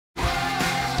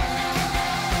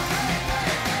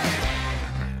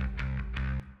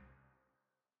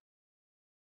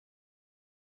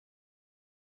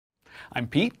I'm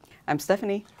Pete. I'm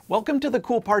Stephanie. Welcome to the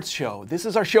Cool Parts Show. This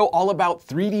is our show all about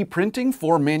 3D printing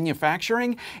for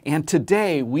manufacturing, and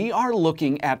today we are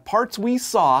looking at parts we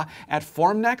saw at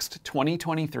Formnext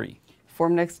 2023.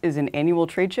 Formnext is an annual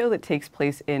trade show that takes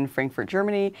place in Frankfurt,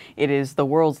 Germany. It is the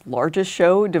world's largest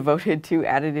show devoted to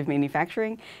additive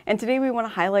manufacturing. And today we want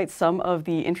to highlight some of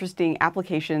the interesting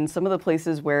applications, some of the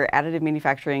places where additive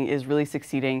manufacturing is really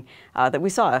succeeding that we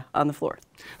saw on the floor.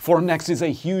 Formnext is a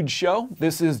huge show.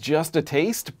 This is just a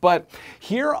taste, but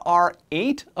here are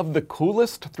 8 of the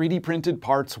coolest 3D printed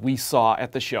parts we saw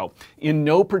at the show. In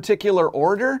no particular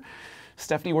order.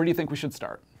 Stephanie, where do you think we should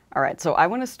start? All right, so I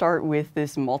want to start with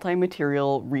this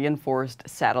multi-material reinforced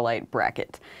satellite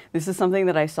bracket. This is something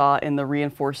that I saw in the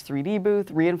Reinforced 3D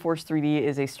booth. Reinforced 3D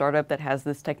is a startup that has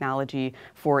this technology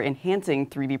for enhancing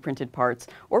 3D printed parts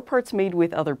or parts made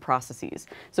with other processes.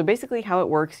 So basically how it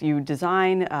works, you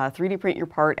design, 3D print your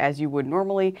part as you would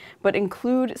normally, but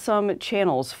include some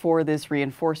channels for this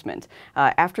reinforcement.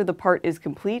 After the part is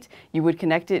complete, you would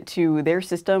connect it to their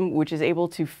system, which is able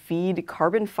to feed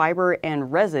carbon fiber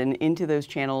and resin into those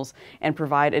channels and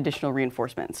provide additional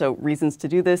reinforcement. So reasons to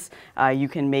do this, you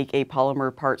can make a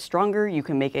polymer part stronger, you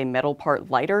can make a metal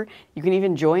part lighter, you can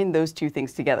even join those two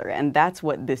things together, and that's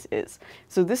what this is.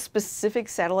 So this specific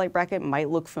satellite bracket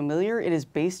might look familiar. It is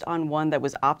based on one that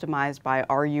was optimized by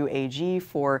RUAG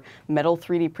for metal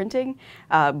 3D printing,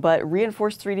 but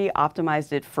Reinforced 3D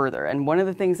optimized it further. And one of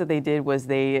the things that they did was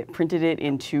they printed it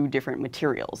in 2 different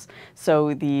materials.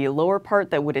 So the lower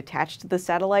part that would attach to the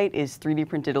satellite is 3D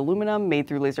printed aluminum made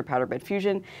through laser powder bed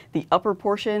fusion. The upper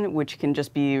portion, which can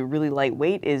just be really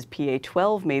lightweight, is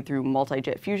PA12 made through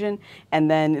multi-jet fusion.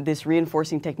 And then this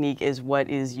reinforcing technique is what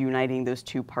is uniting those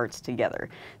 2 parts together.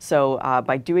 So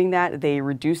by doing that, they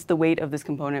reduced the weight of this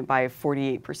component by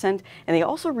 48%, and they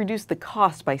also reduced the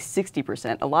cost by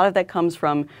 60%. A lot of that comes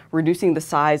from reducing the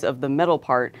size of the metal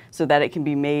part so that it can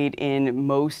be made in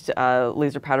most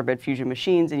laser powder bed fusion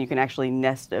machines, and you can actually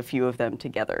nest a few of them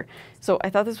together. So I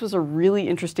thought this was a really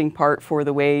interesting part for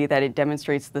the way that it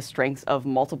demonstrates the strengths of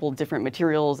multiple different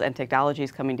materials and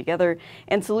technologies coming together,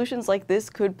 and solutions like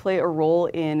this could play a role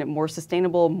in more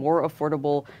sustainable, more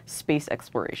affordable space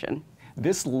exploration.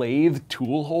 This lathe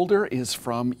tool holder is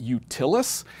from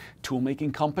Utilis,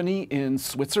 toolmaking company in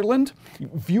Switzerland.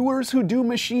 Viewers who do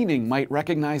machining might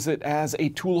recognize it as a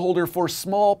tool holder for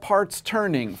small parts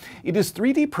turning. It is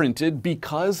 3D printed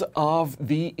because of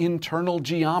the internal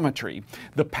geometry,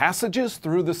 the passages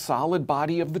through the solid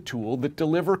body of the tool that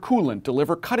deliver coolant,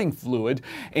 deliver cutting fluid,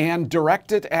 and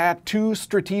direct it at 2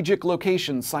 strategic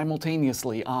locations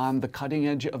simultaneously on the cutting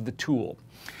edge of the tool.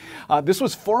 This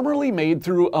was formerly made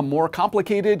through a more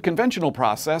complicated conventional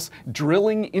process,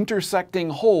 drilling intersecting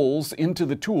holes into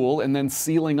the tool and then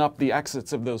sealing up the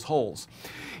exits of those holes.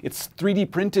 It's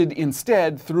 3D printed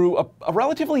instead through a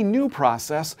relatively new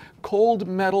process, cold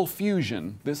metal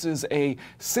fusion. This is a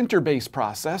sinter-based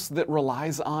process that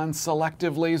relies on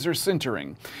selective laser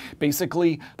sintering.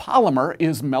 Basically, polymer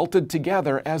is melted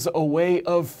together as a way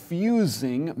of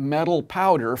fusing metal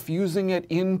powder, fusing it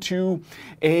into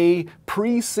a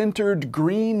pre-sintered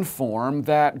green form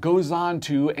that goes on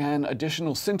to an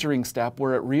additional sintering step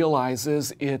where it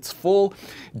realizes its full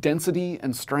density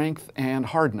and strength and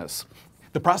hardness.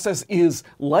 The process is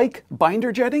like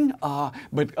binder jetting,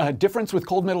 but a difference with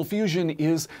cold metal fusion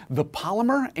is the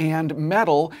polymer and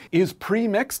metal is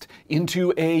pre-mixed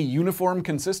into a uniform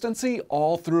consistency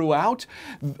all throughout.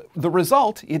 The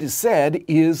result, it is said,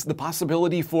 is the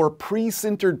possibility for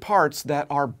pre-sintered parts that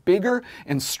are bigger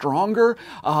and stronger,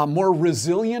 more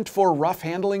resilient for rough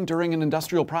handling during an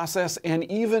industrial process, and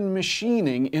even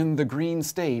machining in the green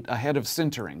state ahead of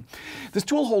sintering. This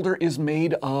tool holder is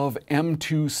made of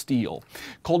M2 steel.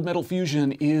 Cold metal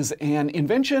fusion is an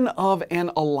invention of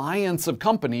an alliance of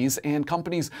companies, and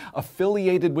companies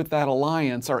affiliated with that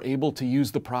alliance are able to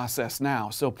use the process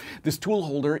now. So this tool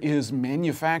holder is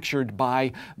manufactured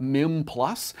by MIM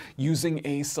Plus using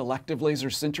a selective laser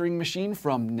sintering machine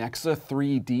from Nexa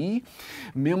 3D.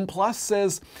 MIM Plus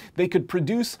says they could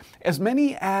produce as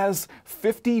many as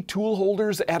 50 tool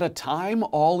holders at a time,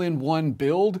 all in one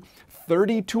build.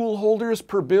 30 tool holders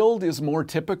per build is more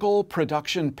typical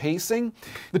production pacing.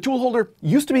 The tool holder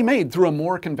used to be made through a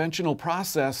more conventional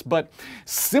process, but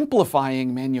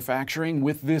simplifying manufacturing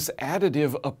with this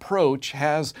additive approach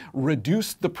has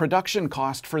reduced the production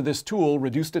cost for this tool,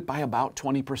 reduced it by about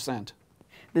 20%.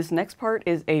 This next part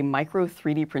is a micro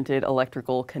 3D printed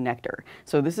electrical connector.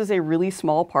 So this is a really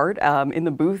small part. In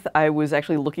the booth, I was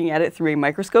actually looking at it through a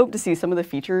microscope to see some of the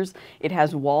features. It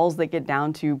has walls that get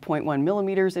down to 0.1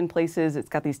 millimeters in places. It's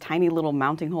got these tiny little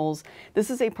mounting holes. This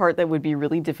is a part that would be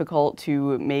really difficult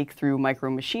to make through micro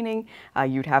machining.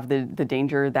 You'd have the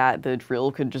danger that the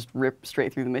drill could just rip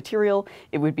straight through the material.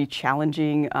 It would be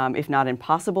challenging, if not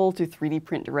impossible, to 3D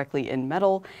print directly in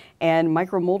metal. And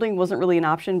micro molding wasn't really an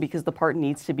option because the part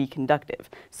needs to be conductive.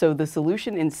 So the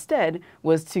solution instead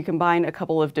was to combine a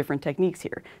couple of different techniques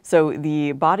here. So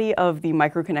the body of the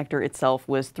microconnector itself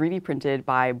was 3D printed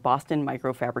by Boston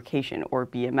Microfabrication, or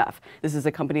BMF. This is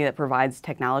a company that provides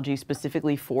technology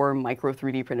specifically for micro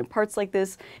 3D printed parts like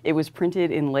this. It was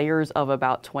printed in layers of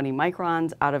about 20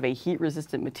 microns out of a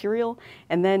heat-resistant material,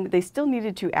 and then they still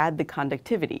needed to add the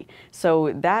conductivity.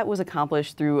 So that was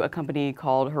accomplished through a company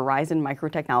called Horizon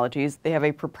Microtechnologies. They have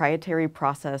a proprietary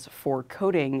process for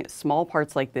coating small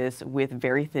parts like this with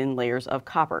very thin layers of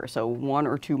copper, so 1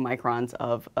 or 2 microns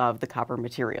of the copper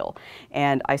material.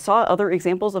 And I saw other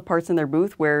examples of parts in their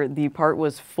booth where the part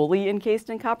was fully encased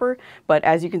in copper, but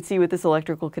as you can see with this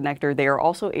electrical connector, they are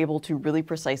also able to really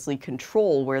precisely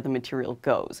control where the material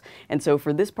goes. And so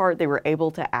for this part, they were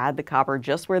able to add the copper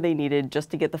just where they needed, just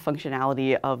to get the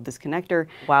functionality of this connector,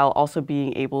 while also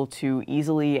being able to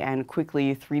easily and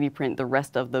quickly 3D print the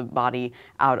rest of the body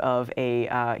out of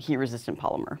a heat-resistant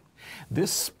polymer.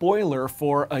 This spoiler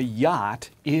for a yacht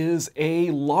is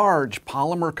a large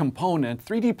polymer component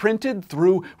 3D printed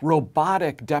through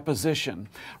robotic deposition.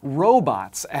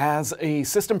 Robots as a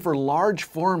system for large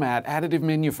format additive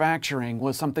manufacturing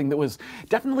was something that was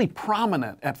definitely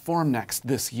prominent at Formnext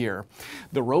this year.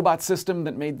 The robot system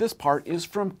that made this part is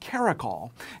from Caracol.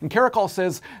 And Caracol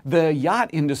says the yacht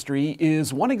industry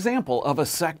is one example of a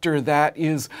sector that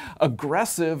is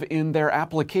aggressive in their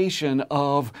application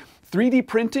of 3D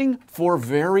printing for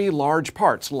very large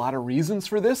parts. A lot of reasons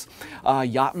for this.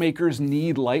 Yacht makers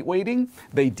need lightweighting,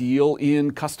 they deal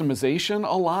in customization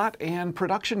a lot, and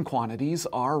production quantities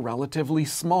are relatively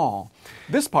small.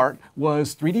 This part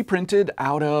was 3D printed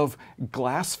out of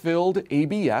glass-filled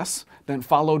ABS, then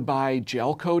followed by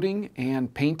gel coating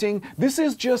and painting. This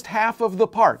is just half of the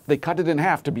part. They cut it in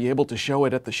half to be able to show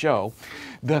it at the show.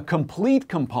 The complete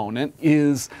component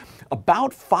is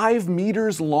about 5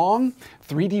 meters long.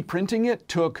 3D printing it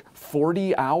took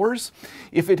 40 hours.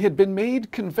 If it had been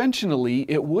made conventionally,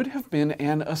 it would have been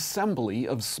an assembly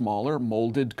of smaller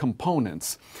molded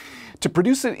components. To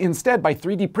produce it instead by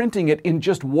 3D printing it in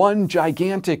just one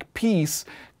gigantic piece,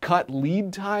 cut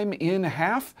lead time in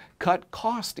half, cut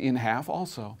cost in half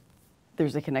also.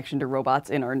 There's a connection to robots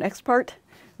in our next part.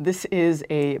 This is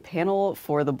a panel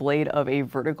for the blade of a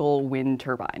vertical wind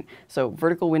turbine. So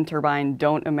vertical wind turbine,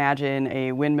 don't imagine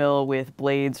a windmill with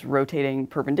blades rotating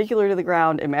perpendicular to the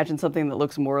ground. Imagine something that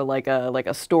looks more like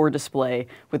a store display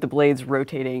with the blades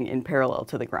rotating in parallel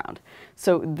to the ground.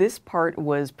 So this part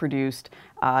was produced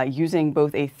using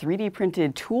both a 3D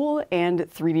printed tool and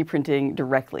 3D printing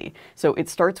directly. So it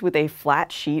starts with a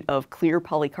flat sheet of clear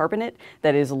polycarbonate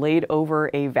that is laid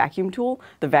over a vacuum tool.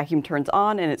 The vacuum turns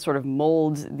on and it sort of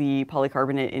molds the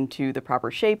polycarbonate into the proper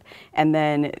shape, and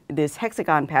then this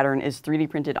hexagon pattern is 3D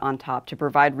printed on top to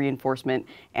provide reinforcement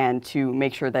and to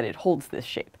make sure that it holds this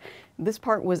shape. This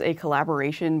part was a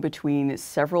collaboration between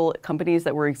several companies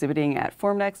that were exhibiting at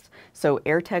Formnext. So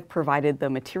AirTech provided the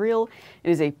material. It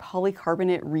is a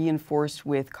polycarbonate reinforced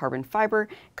with carbon fiber,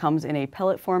 comes in a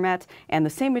pellet format, and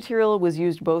the same material was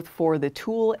used both for the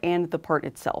tool and the part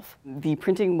itself. The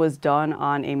printing was done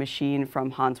on a machine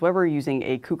from Hans Weber using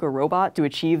a KUKA robot to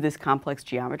achieve this complex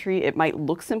geometry. It might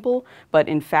look simple, but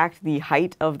in fact the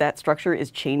height of that structure is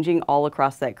changing all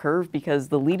across that curve because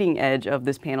the leading edge of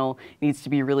this panel needs to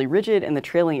be really rigid and the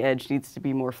trailing edge needs to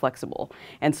be more flexible.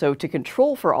 And so to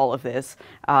control for all of this,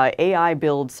 AI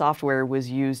build software was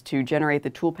used to generate the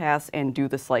tool paths and do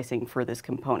the slicing for this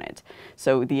component.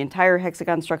 So the entire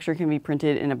hexagon structure can be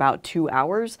printed in about 2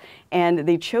 hours, and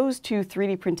they chose to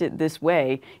 3D print it this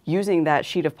way using that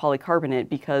sheet of polycarbonate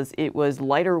because it was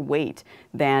lighter weight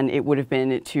than it would have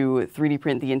been to 3D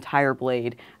print the entire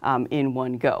blade in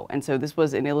one go. And so this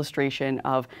was an illustration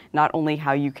of not only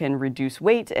how you can reduce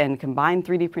weight and combine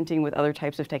 3D printing with other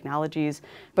types of technologies,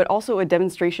 but also a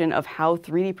demonstration of how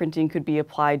 3D printing could be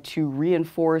applied to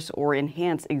reinforce or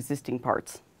enhance existing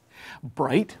parts.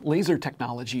 Bright Laser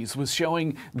Technologies was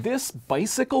showing this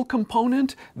bicycle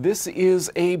component. This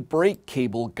is a brake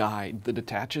cable guide that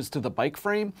attaches to the bike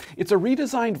frame. It's a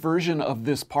redesigned version of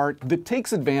this part that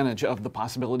takes advantage of the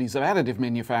possibilities of additive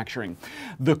manufacturing.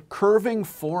 The curving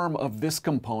form of this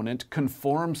component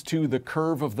conforms to the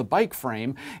curve of the bike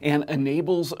frame and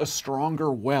enables a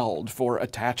stronger weld for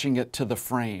attaching it to the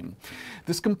frame.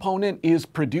 This component is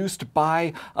produced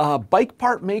by a bike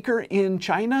part maker in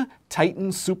China, Titan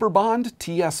Superbond,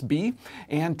 TSB,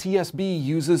 and TSB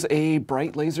uses a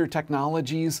Bright Laser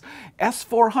Technologies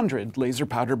S400 laser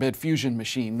powder bed fusion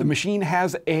machine. The machine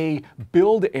has a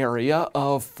build area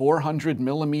of 400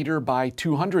 millimeter by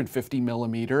 250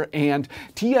 millimeter, and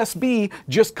TSB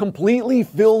just completely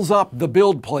fills up the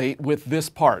build plate with this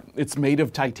part. It's made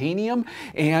of titanium,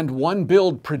 and one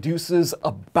build produces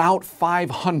about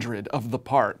 500 of the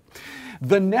part.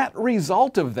 The net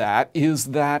result of that is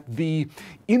that the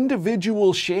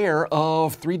individual share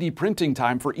of 3D printing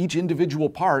time for each individual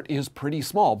part is pretty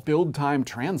small. Build time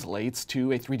translates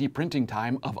to a 3D printing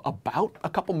time of about a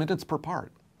couple minutes per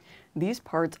part. These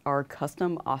parts are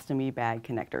custom ostomy bag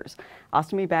connectors.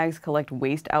 Ostomy bags collect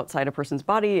waste outside a person's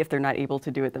body. If they're not able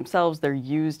to do it themselves, they're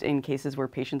used in cases where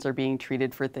patients are being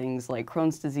treated for things like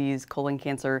Crohn's disease, colon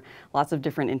cancer, lots of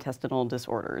different intestinal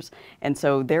disorders. And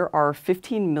so there are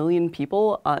 15 million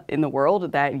people in the world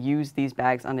that use these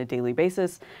bags on a daily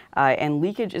basis, and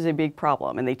leakage is a big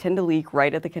problem. And they tend to leak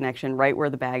right at the connection, right where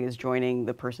the bag is joining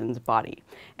the person's body.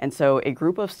 And so a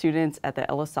group of students at the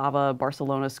Elisava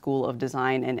Barcelona School of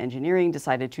Design and Engineering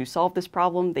decided to solve this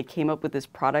problem. They came up with this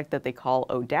product that they call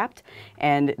ODAPT,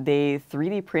 and they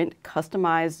 3D print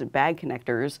customized bag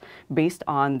connectors based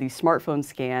on the smartphone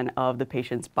scan of the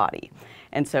patient's body.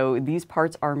 And so these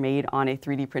parts are made on a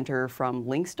 3D printer from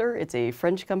Linkster. It's a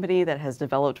French company that has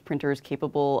developed printers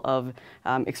capable of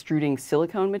extruding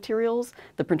silicone materials.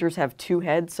 The printers have two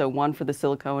heads, so one for the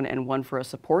silicone and one for a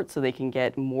support, so they can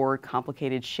get more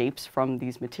complicated shapes from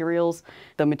these materials.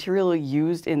 The material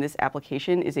used in this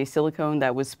application is a silicone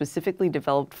that was specifically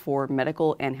developed for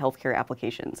medical and healthcare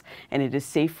applications, and it is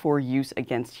safe for use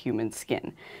against human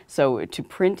skin. So to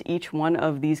print each one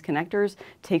of these connectors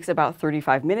takes about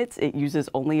 35 minutes. It uses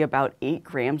only about 8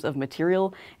 grams of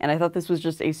material, and I thought this was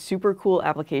just a super cool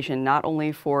application, not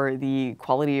only for the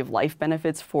quality of life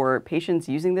benefits for patients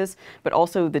using this, but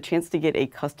also the chance to get a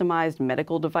customized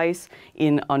medical device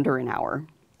in under an hour.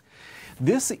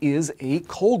 This is a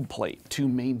cold plate to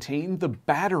maintain the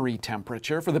battery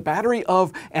temperature for the battery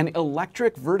of an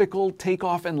electric vertical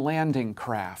takeoff and landing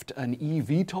craft, an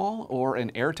eVTOL or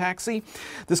an air taxi.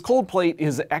 This cold plate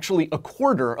is actually a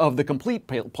quarter of the complete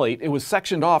plate. It was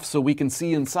sectioned off so we can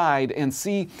see inside and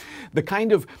see the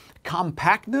kind of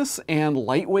compactness and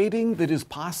lightweighting that is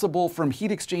possible from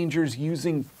heat exchangers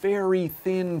using very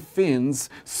thin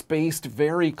fins spaced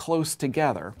very close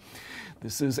together.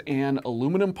 This is an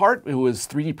aluminum part. It was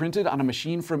 3D printed on a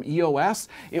machine from EOS.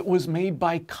 It was made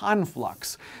by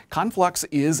Conflux. Conflux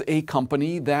is a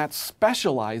company that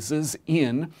specializes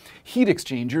in heat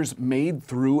exchangers made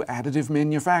through additive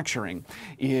manufacturing.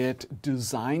 It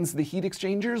designs the heat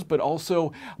exchangers, but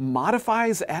also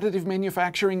modifies additive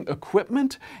manufacturing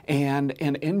equipment and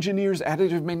engineers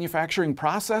additive manufacturing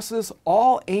processes,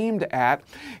 all aimed at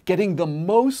getting the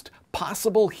most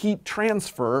possible heat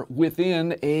transfer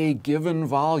within a given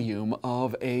volume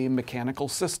of a mechanical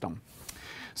system.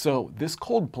 So this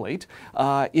cold plate,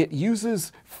 it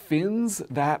uses fins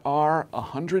that are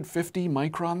 150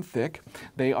 micron thick.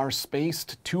 They are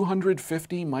spaced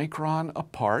 250 micron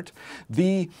apart.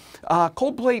 The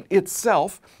cold plate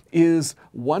itself is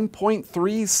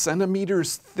 1.3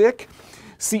 centimeters thick.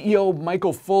 CEO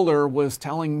Michael Fuller was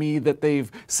telling me that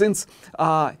they've since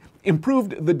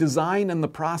improved the design and the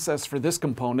process for this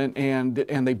component, and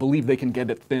they believe they can get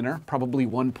it thinner, probably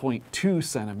 1.2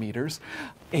 centimeters.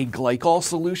 A glycol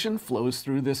solution flows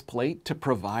through this plate to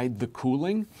provide the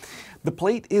cooling. The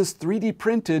plate is 3D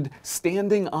printed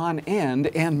standing on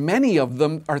end, and many of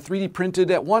them are 3D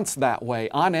printed at once that way,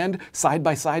 on end, side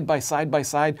by side by side by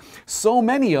side. So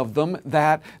many of them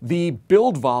that the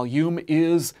build volume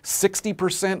is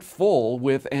 60% full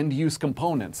with end-use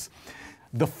components.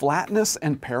 The flatness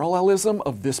and parallelism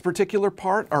of this particular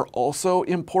part are also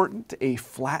important. A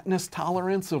flatness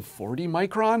tolerance of 40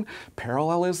 micron,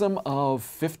 parallelism of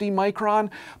 50 micron.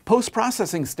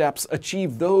 Post-processing steps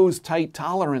achieve those tight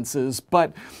tolerances,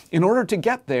 but in order to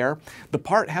get there, the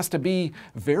part has to be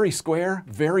very square,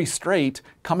 very straight,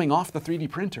 coming off the 3D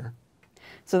printer.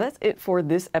 So that's it for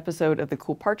this episode of the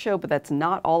Cool Part Show, but that's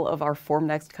not all of our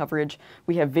Formnext coverage.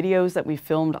 We have videos that we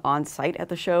filmed on site at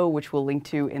the show, which we'll link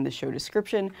to in the show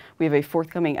description. We have a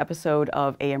forthcoming episode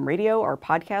of AM Radio, our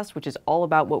podcast, which is all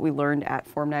about what we learned at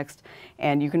Formnext.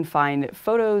 And you can find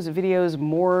photos, videos,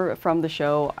 more from the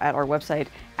show at our website,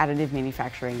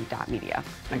 additivemanufacturing.media.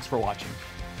 Thanks for watching.